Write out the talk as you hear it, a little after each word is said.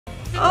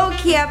Oh,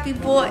 Cappy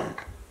boy.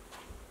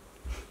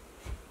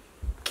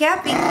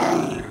 Cappy.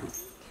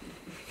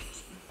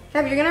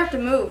 Cappy, you're gonna have to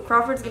move.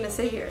 Crawford's gonna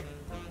sit here.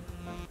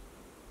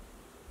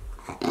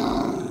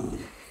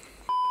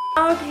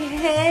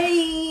 Okay.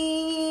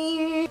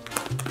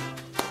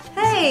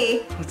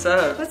 Hey. What's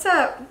up? What's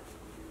up?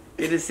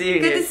 Good to see you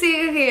here. Good to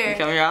see you here. You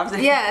come here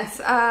often? Yes.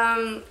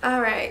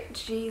 Alright.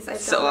 Jeez, I don't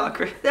so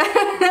awkward. I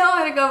don't know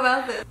how to go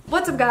about this.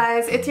 What's up,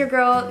 guys? It's your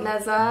girl,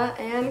 NEZZA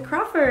and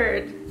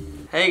Crawford.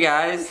 Hey,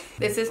 guys.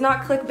 This is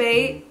not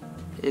clickbait.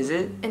 Is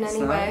it? In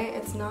any way.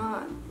 It's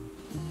not.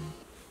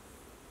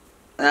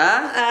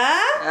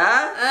 I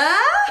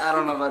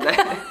don't know about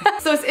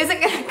that. So this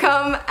isn't gonna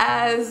come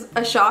as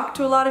a shock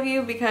to a lot of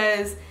you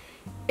because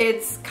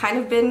it's kind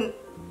of been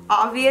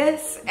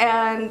obvious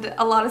and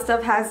a lot of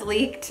stuff has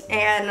leaked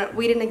and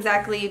we didn't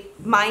exactly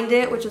mind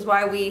it, which is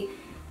why we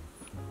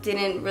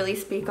didn't really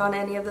speak on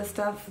any of the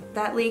stuff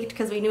that leaked,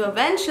 because we knew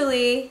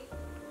eventually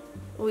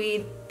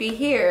we'd be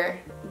here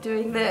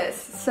doing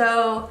this.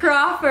 So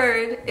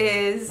Crawford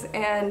is,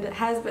 and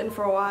has been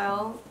for a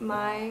while,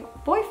 my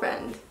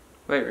boyfriend.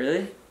 Wait,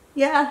 really?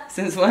 Yeah.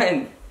 Since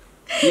when?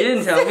 You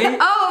didn't tell me.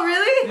 Oh,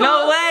 really?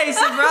 No way,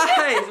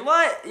 surprise!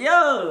 What?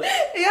 Yo!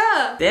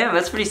 Yeah. Damn,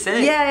 that's pretty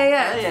sick.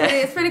 Yeah. Yeah.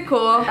 It's pretty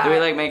cool. Do we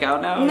like make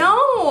out now?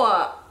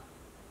 No!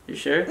 You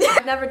sure?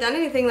 I've never done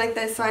anything like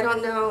this, so I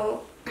don't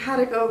know how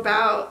to go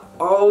about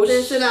Oh,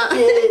 this and that.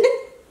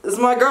 This is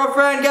my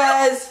girlfriend,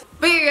 guys!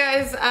 But you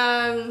guys,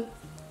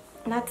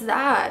 that's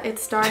that. It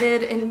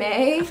started in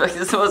May. I feel like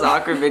this is the most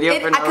awkward video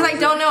for no Because I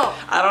don't know.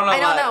 I don't know. I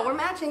don't know. We're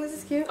matching. This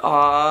is cute.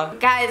 Aww.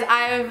 Guys,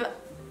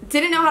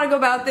 didn't know how to go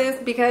about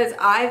this because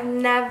I've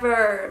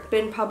never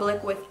been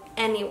public with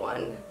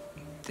anyone.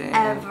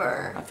 Damn.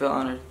 Ever. I feel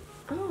honored.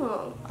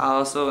 Oh. I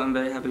also am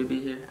very happy to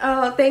be here.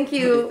 Oh, thank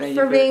you Thank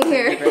for being Thank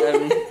here. you for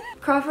having me.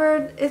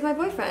 Crawford is my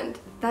boyfriend.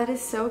 That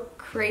is so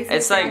crazy.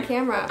 It's on like,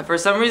 camera. for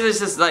some reason it's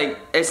just like,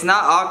 it's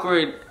not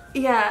awkward.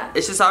 Yeah.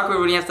 It's just awkward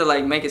when you have to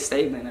like make a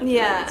statement. I feel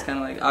Yeah. like. It's kind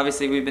of like,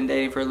 obviously we've been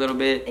dating for a little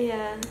bit.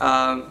 Yeah.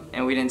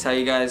 And we didn't tell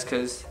you guys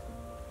because,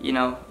 you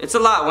know, it's a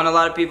lot when a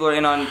lot of people are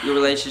in on your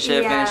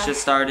relationship and it's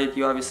just started.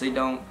 You obviously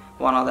don't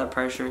want all that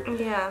pressure.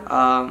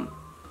 Yeah.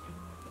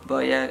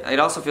 But yeah, it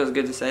also feels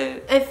good to say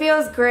it. It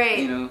feels great,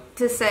 you know,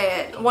 to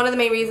say it. One of the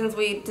main reasons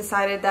we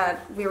decided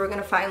that we were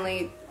gonna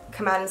finally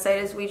come out and say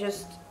it is we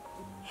just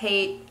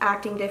hate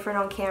acting different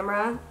on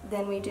camera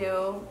than we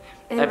do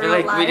in real life. I feel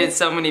like we did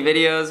so many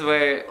videos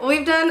where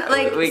we've done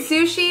like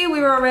sushi. Were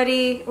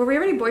we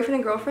already boyfriend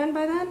and girlfriend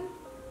by then?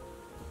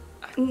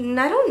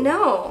 I don't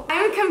know.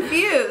 I'm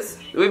confused.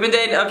 We've been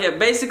dating. Okay,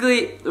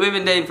 basically we've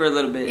been dating for a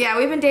little bit. Yeah,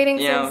 we've been dating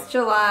since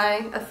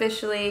July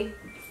officially.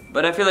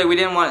 But I feel like we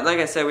didn't want, like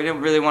I said, we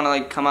didn't really want to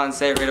like come out and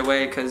say it right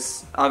away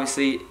because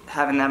obviously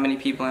having that many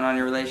people in on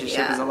your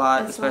relationship is a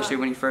lot, especially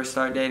when you first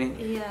start dating.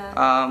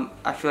 Yeah.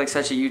 I feel like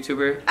such a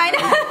YouTuber. I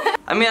know.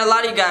 I mean, a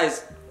lot of you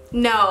guys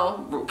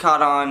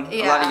caught on.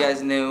 Yeah. A lot of you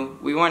guys knew.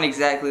 We weren't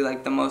exactly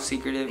like the most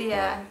secretive.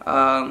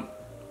 Yeah.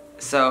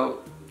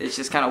 So it's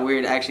just kind of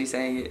weird actually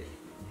saying it.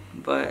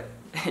 But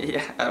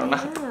yeah, I don't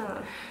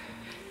know.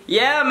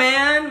 Yeah,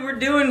 man, we're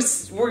doing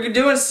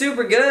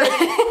super good.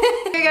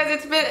 Hey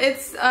guys,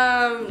 it's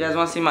You guys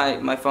want to see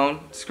my phone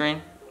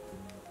screen?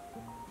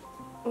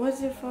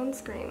 What's your phone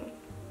screen?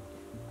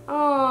 Aww.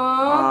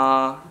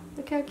 Aww.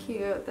 Look how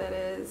cute that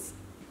is.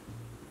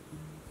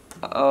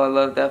 Oh, I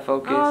love that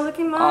focus. Oh, look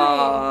at mine.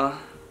 Aww.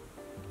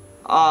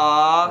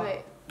 Aww.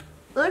 Wait.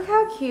 Look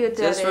how cute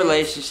that is. Just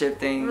relationship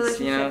things,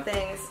 you know?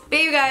 things. But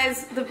you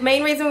guys, the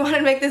main reason we wanted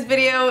to make this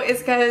video is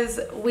because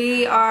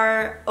we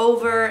are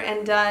over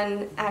and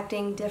done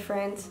acting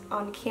different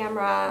on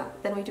camera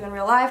than we do in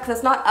real life, because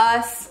it's not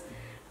us.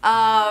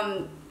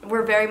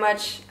 We're very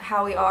much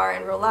how we are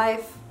in real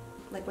life,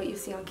 like what you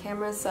see on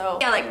camera. So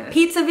yeah, like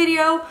pizza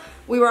video,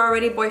 we were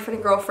already boyfriend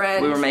and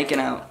girlfriend. We were making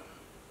out.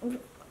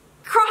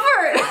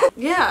 Crawford!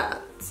 Yeah,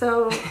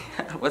 so...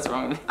 What's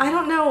wrong with me? I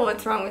don't know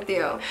what's wrong with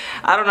you.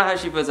 I don't know how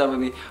she puts up with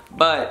me,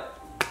 but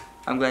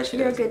I'm glad she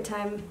does. You're a good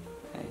time.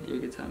 Hey, you're a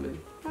good time, baby.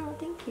 Oh,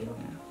 thank you.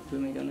 Yeah. Do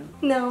we make out now?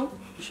 No.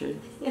 You sure?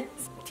 Yes.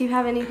 Do you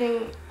have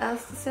anything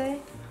else to say?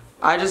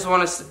 I just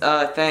want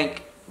to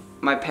thank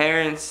my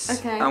parents.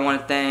 Okay. I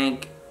want to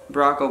thank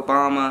Barack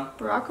Obama.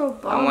 Barack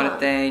Obama. I want to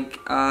thank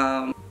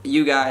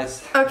you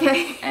guys.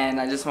 Okay. And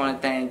I just want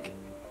to thank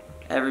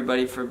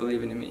everybody for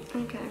believing in me.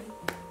 Okay.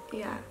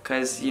 Yeah.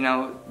 Because, you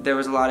know, there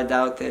was a lot of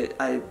doubt that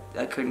I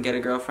couldn't get a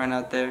girlfriend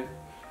out there.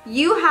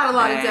 You had a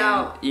lot of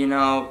doubt. You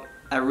know,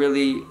 I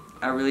really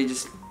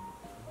just,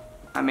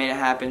 I made it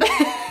happen.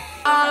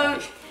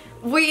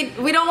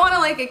 We don't want to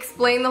like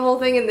explain the whole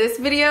thing in this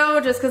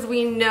video just because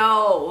we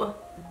know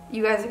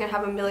you guys are going to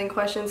have a million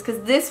questions,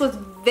 because this was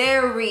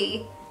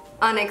very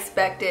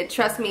unexpected.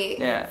 Trust me.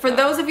 Yeah. For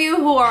those of you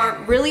who are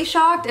really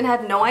shocked and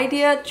had no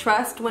idea,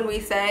 trust when we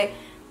say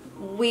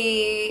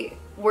we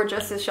were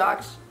just as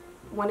shocked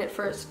when it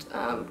first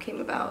came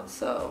about.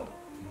 So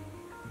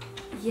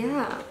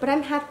yeah, but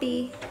I'm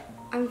happy.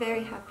 I'm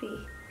very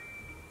happy.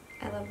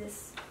 I love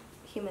this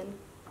human.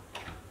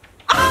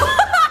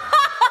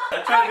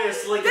 I tried to be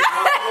as slick as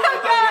possible. I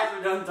thought you guys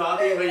were done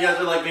talking. talking, but you guys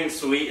are like being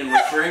sweet and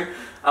whispering.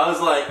 I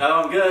was like,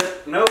 oh, I'm good.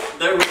 Nope,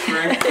 they're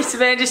whispering. This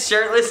man just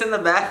shirtless in the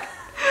back.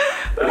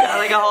 We got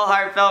like a whole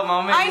heartfelt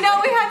moment. I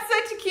know, we had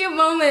such a cute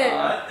moment.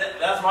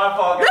 That's my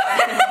fault,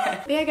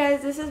 guys. But yeah,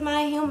 guys, this is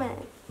my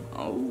human.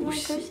 Oh, My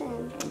shit.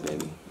 cushion. Oh,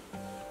 baby.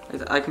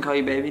 I can call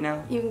you baby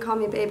now? You can call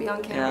me baby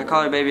on camera. Yeah, I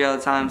call her baby all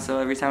the time, so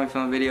every time we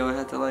film a video, I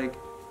have to like,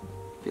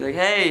 be like,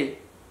 hey,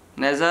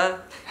 NEZZA.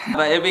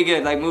 But it'll be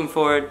good, like moving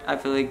forward, I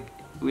feel like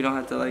we don't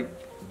have to like...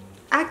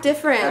 Act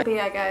different. But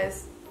yeah,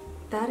 guys,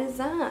 that is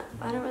that.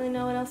 I don't really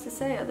know what else to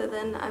say other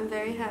than I'm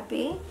very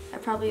happy. I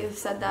probably have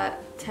said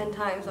that 10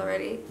 times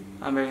already.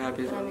 I'm very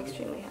happy as But well. I'm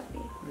extremely happy.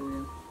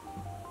 Yeah.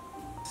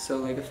 So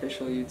like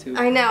official YouTube.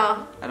 I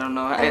know. I don't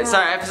know. I know.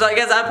 Sorry, I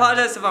guess I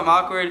apologize if I'm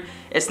awkward.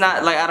 It's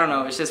not like, I don't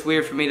know, it's just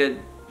weird for me to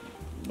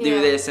do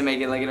this and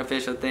make it like an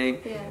official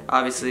thing. Yeah.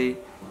 Obviously,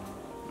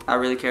 I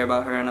really care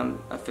about her and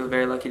I feel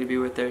very lucky to be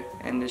with her,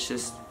 and it's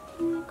just,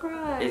 I'm gonna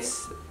cry.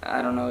 it's,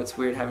 I don't know, it's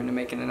weird having to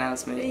make an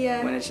announcement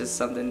when it's just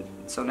something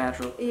so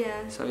natural.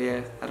 Yeah. So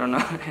yeah, I don't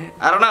know.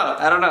 I don't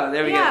know.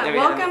 There we go. There we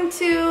welcome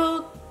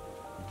to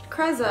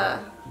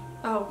NEZZA.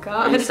 Oh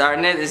god. Are you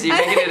starting it? Is he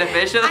making it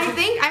official?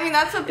 I mean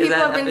that's what people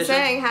have been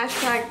saying.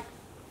 Hashtag.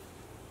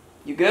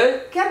 You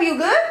good? Cappy, you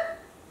good?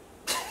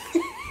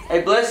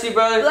 Hey, bless you,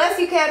 brother. Bless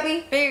you,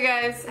 Cappy. Here you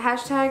guys.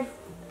 Hashtag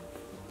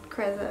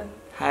NEZZA.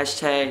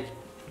 Hashtag.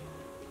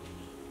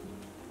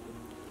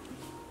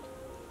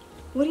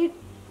 What do you?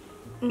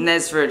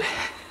 Nesford.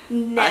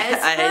 Nesford?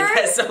 I hate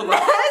that so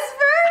much.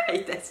 Nesford? I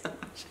hate that so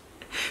much.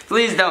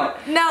 Please don't.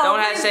 No.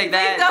 Don't please, hashtag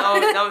that.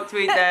 please Don't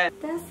tweet that.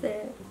 That's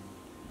it.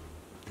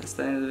 That's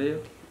the end of the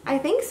video. I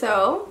think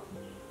so.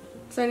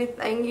 Is there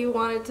anything you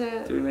wanted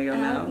to? Do we make up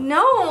now?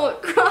 No,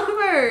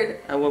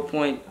 Crawford. At what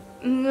point?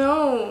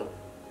 No.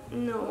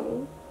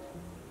 No.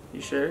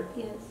 You sure?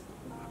 Yes.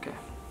 Okay.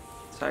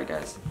 Sorry,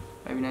 guys.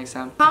 Maybe next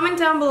time. Comment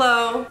down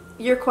below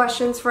your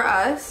questions for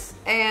us,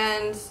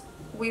 and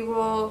we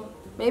will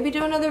maybe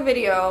do another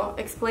video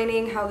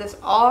explaining how this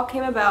all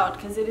came about,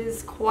 because it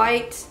is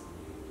quite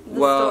the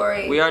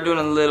story. We are doing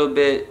a little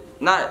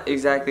bit, not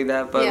exactly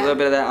that, but a little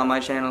bit of that on my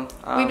channel.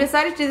 We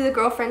decided to do the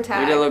girlfriend tag.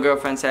 We did a little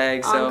girlfriend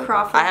tag, so on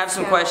Crawford's I have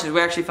some channel. questions.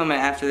 We're actually filming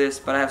it after this,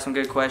 but I have some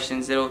good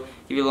questions. It'll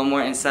give you a little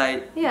more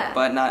insight,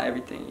 but not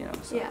everything, you know.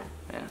 So, yeah.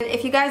 And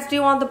if you guys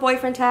do want the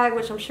boyfriend tag,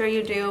 which I'm sure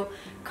you do,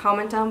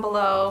 comment down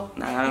below.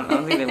 Nah, I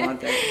don't think they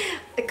want that.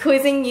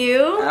 Quizzing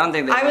you. I don't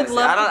think they I want would to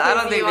love I to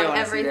don't quiz think you they on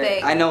want to see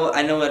everything. that.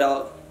 I know it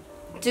all.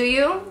 Do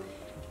you?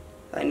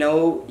 I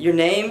know your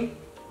name.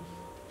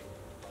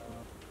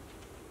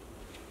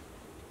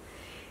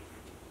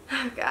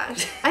 Oh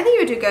gosh. I think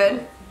you would do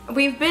good.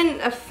 We've been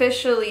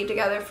officially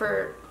together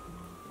for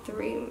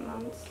 3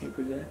 months. Can you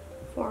prove that?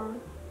 4.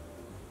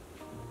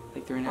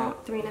 Like 3.5.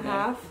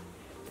 3.5.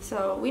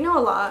 So we know a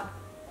lot.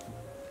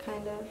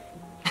 Kind of.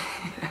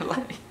 I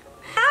love you.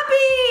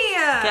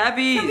 Cappy!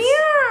 Cabbies! Come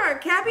here!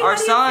 Cappy, Our how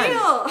son! do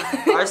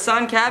you feel? Our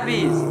son,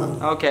 Cabbies!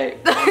 Okay.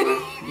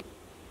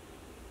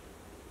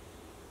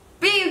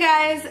 But you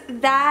guys,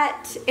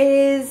 that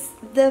is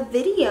the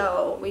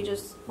video. We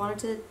just wanted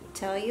to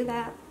tell you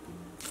that.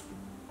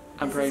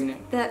 I'm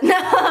pregnant.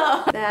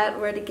 That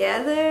we're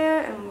together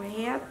and we're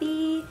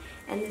happy.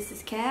 And this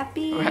is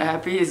Cappy. We're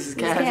happy. This is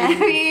Cappy.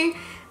 Cappy.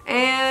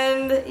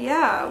 And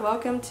yeah,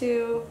 welcome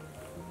to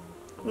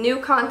new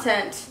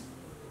content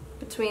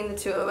between the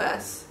two of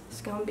us.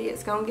 It's gonna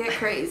get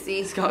crazy.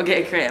 It's gonna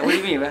get crazy. What do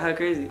you mean? How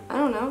crazy? I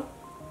don't know.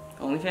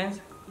 OnlyFans?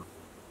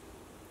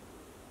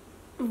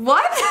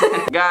 What?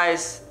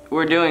 Guys,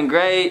 we're doing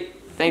great.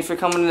 Thanks for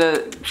coming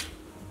to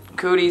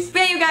Cooties.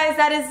 But you guys,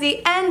 that is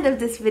the end of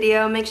this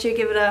video. Make sure you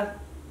give it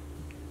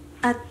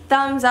a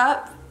thumbs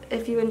up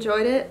if you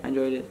enjoyed it. I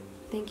enjoyed it.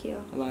 Thank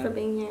you A lot. for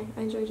being here.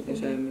 I enjoyed you.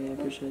 Thanks for having me. I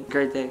appreciate it.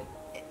 Great day.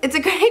 It's a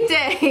great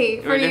day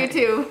for We're doing-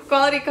 YouTube.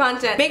 Quality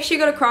content. Make sure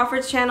you go to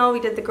Crawford's channel. We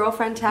did the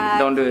girlfriend tag.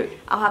 Don't do it.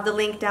 I'll have the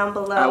link down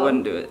below. I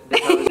wouldn't do it.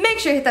 Make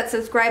sure you hit that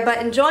subscribe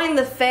button. Join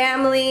the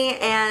family.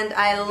 And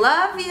I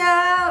love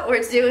ya.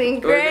 We're doing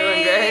great. We're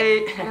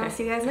doing great. And I'll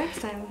see you guys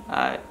next time.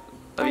 Alright.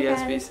 Love Bye, you guys.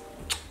 guys. Peace.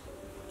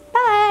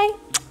 Bye.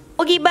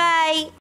 Okay, bye.